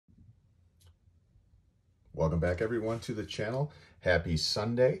Welcome back everyone to the channel. Happy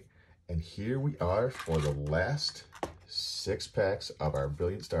Sunday. And here we are for the last 6 packs of our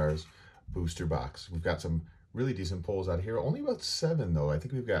Brilliant Stars booster box. We've got some really decent pulls out here. Only about 7 though. I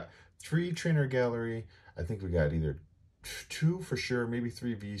think we've got 3 Trainer Gallery. I think we got either 2 for sure, maybe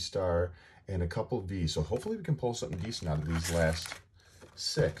 3 V-Star and a couple V. So hopefully we can pull something decent out of these last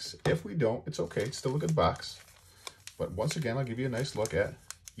 6. If we don't, it's okay. It's still a good box. But once again, I'll give you a nice look at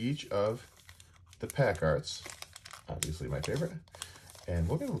each of the pack arts, obviously my favorite, and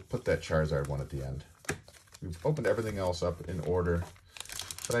we're going to put that Charizard one at the end. We've opened everything else up in order,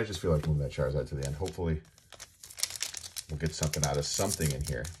 but I just feel like moving that Charizard to the end. Hopefully we'll get something out of something in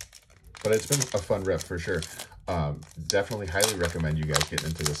here, but it's been a fun rep for sure. Definitely highly recommend you guys getting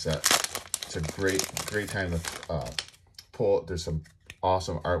into the set. It's a great time to pull. There's some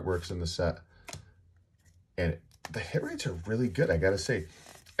awesome artworks in the set, and the hit rates are really good, I gotta say.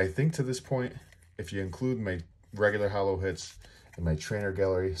 I think to this point, if you include my regular holo hits and my Trainer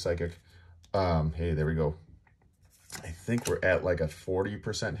Gallery Psychic, hey, there we go. I think we're at like a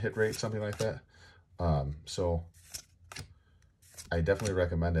 40% hit rate, something like that. So I definitely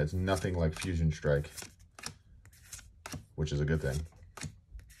recommend it. It's nothing like Fusion Strike, which is a good thing.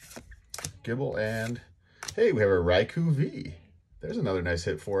 Gible, and hey, we have a Raikou V. There's another nice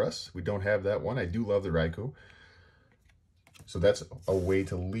hit for us. We don't have that one. I do love the Raikou. So that's a way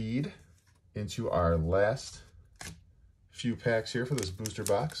to lead into our last few packs here for this booster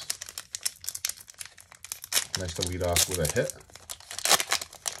box. Nice to lead off with a hit.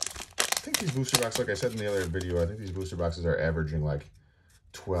 I think these booster boxes, like I said in the other video, I think these booster boxes are averaging like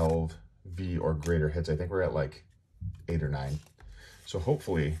 12 V or greater hits. I think we're at like 8 or 9. So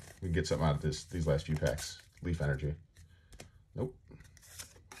hopefully we can get something out of these last few packs. Leaf Energy. Nope.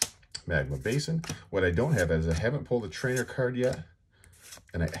 Magma Basin. What I don't have is I haven't pulled a trainer card yet,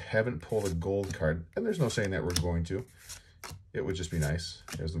 and I haven't pulled a gold card, and there's no saying that we're going to. It would just be nice.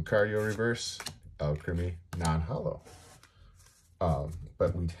 There's Lucario Reverse, Alcremie non-holo.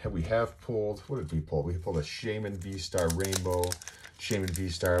 But we have pulled, what did we pull? We pulled a Shaman V-Star Rainbow, Shaman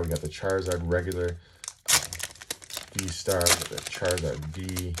V-Star. We got the Charizard regular V-Star, we got the Charizard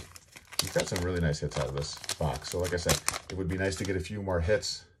V. We've got some really nice hits out of this box. So like I said, it would be nice to get a few more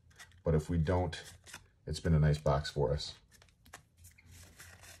hits, but if we don't, it's been a nice box for us.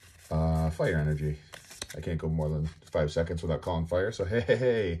 Fire Energy. I can't go more than 5 seconds without calling fire, so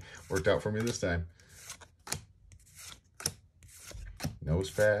hey, worked out for me this time.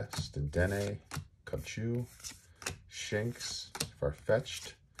 Nosepass, Dene, Kachu, Shinx,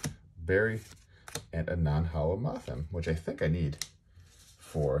 Farfetch'd, Berry, and a non-holo Mothim, which I think I need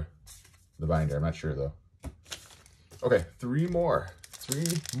for the binder. I'm not sure though. Okay, 3 more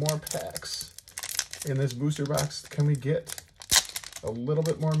packs in this booster box. Can we get a little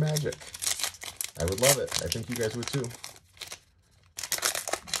bit more magic? I would love it. I think you guys would too.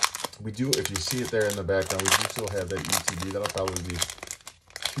 We do, if you see it there in the background, we do still have that ETB. That'll probably be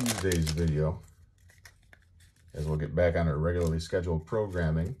Tuesday's video, as we'll get back on our regularly scheduled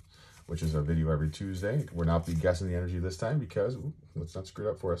programming, which is a video every Tuesday. We'll not be guessing the energy this time because, let's not screw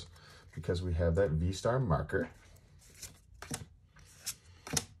it up for us, because we have that V-Star marker.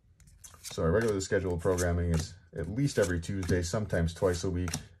 So our regularly scheduled programming is at least every Tuesday, sometimes twice a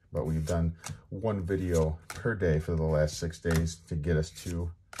week, but we've done 1 video per day for the last 6 days to get us to,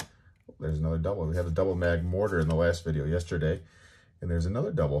 there's another double. We had a double mag mortar in the last video yesterday, and there's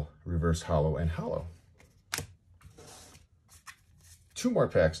another double reverse holo and holo. 2 more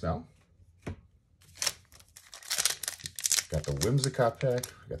packs now. Got the Whimsicott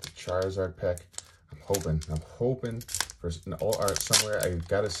pack, we got the Charizard pack. I'm hoping for an all art somewhere. I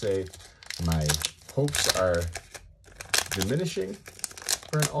gotta say, my hopes are diminishing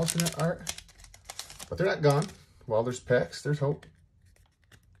for an alternate art, but they're not gone. While there's packs, there's hope.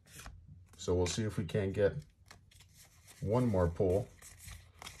 So we'll see if we can get 1 more pull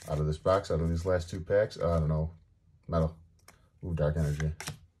out of this box, out of these last 2 packs. I don't know. Metal. Ooh, Dark Energy.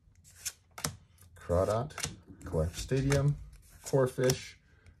 Crawdont, Collect Stadium, Corphish,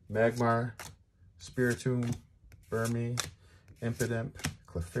 Magmar, Spiritomb, Burmy, Impidimp,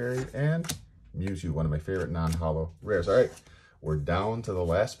 Clefairy, and Mewtwo, one of my favorite non-holo rares. All right, we're down to the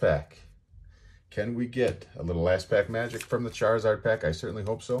last pack. Can we get a little last pack magic from the Charizard pack? I certainly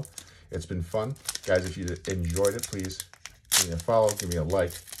hope so. It's been fun. Guys, if you enjoyed it, please give me a follow, give me a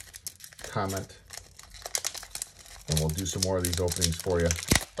like, comment, and we'll do some more of these openings for you.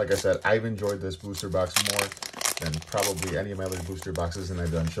 Like I said, I've enjoyed this booster box more than probably any of my other booster boxes, and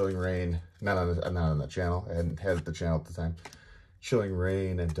I've done Chilling Reign, not on the channel. I hadn't had the channel at the time. Chilling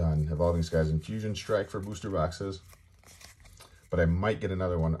Reign, and done Evolving Skies and Fusion Strike for booster boxes. But I might get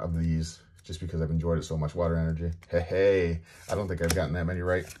another one of these just because I've enjoyed it so much. Water Energy. Hey, I don't think I've gotten that many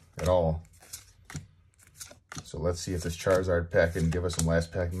right at all. So let's see if this Charizard pack can give us some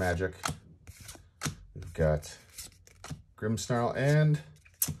last pack magic. We've got Grimmsnarl and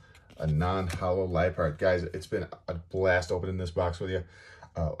a non-hollow Liepard. Guys, it's been a blast opening this box with you.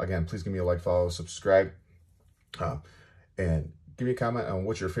 Again, please give me a like, follow, subscribe, and give me a comment on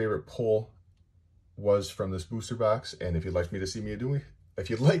what your favorite pull was from this booster box, and if you'd like to see me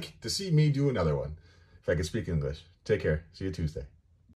do another one. If I could speak English. Take care. See you Tuesday.